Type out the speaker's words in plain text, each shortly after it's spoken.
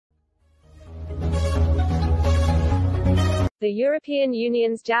The European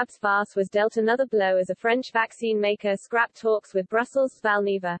Union's jabs farce was dealt another blow as a French vaccine maker scrapped talks with Brussels.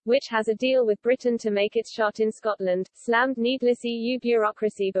 Valneva, which has a deal with Britain to make its shot in Scotland, slammed needless EU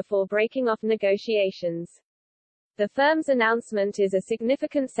bureaucracy before breaking off negotiations. The firm's announcement is a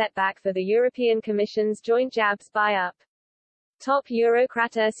significant setback for the European Commission's joint jabs buy-up. Top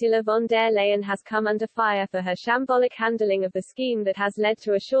Eurocrat Ursula von der Leyen has come under fire for her shambolic handling of the scheme that has led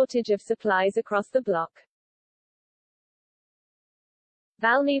to a shortage of supplies across the bloc.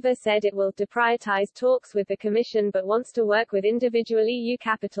 Valneva said it will deprioritize talks with the Commission but wants to work with individual EU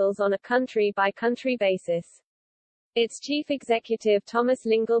capitals on a country-by-country basis. Its chief executive Thomas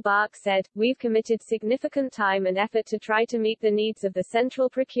Lingelbach said, "We've committed significant time and effort to try to meet the needs of the central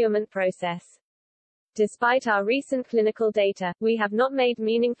procurement process. Despite our recent clinical data, we have not made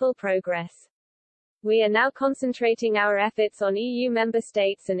meaningful progress. We are now concentrating our efforts on EU member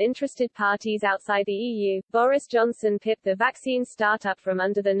states and interested parties outside the EU." Boris Johnson pipped the vaccine startup from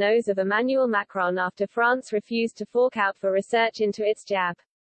under the nose of Emmanuel Macron after France refused to fork out for research into its jab.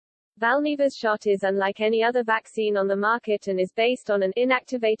 Valneva's shot is unlike any other vaccine on the market and is based on an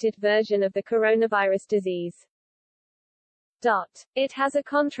inactivated version of the coronavirus disease. It has a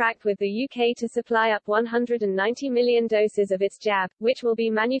contract with the UK to supply up 190 million doses of its jab, which will be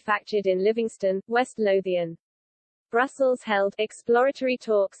manufactured in Livingston, West Lothian. Brussels held exploratory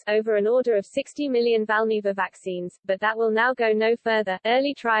talks over an order of 60 million Valneva vaccines, but that will now go no further.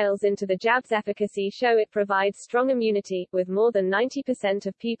 Early trials into the jab's efficacy show it provides strong immunity, with more than 90%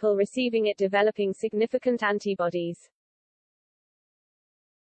 of people receiving it developing significant antibodies.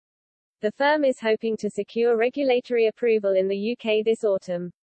 The firm is hoping to secure regulatory approval in the UK this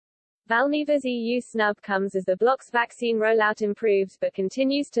autumn. Valneva's EU snub comes as the bloc's vaccine rollout improves but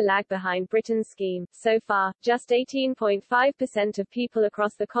continues to lag behind Britain's scheme. So far, just 18.5% of people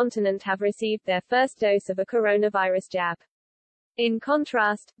across the continent have received their first dose of a coronavirus jab. In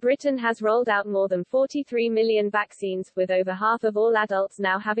contrast, Britain has rolled out more than 43 million vaccines, with over half of all adults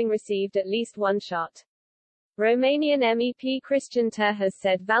now having received at least one shot. Romanian MEP Cristian Terhas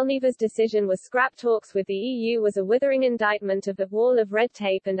said Valneva's decision was scrap talks with the EU was a withering indictment of the wall of red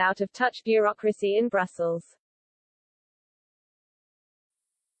tape and out-of-touch bureaucracy in Brussels.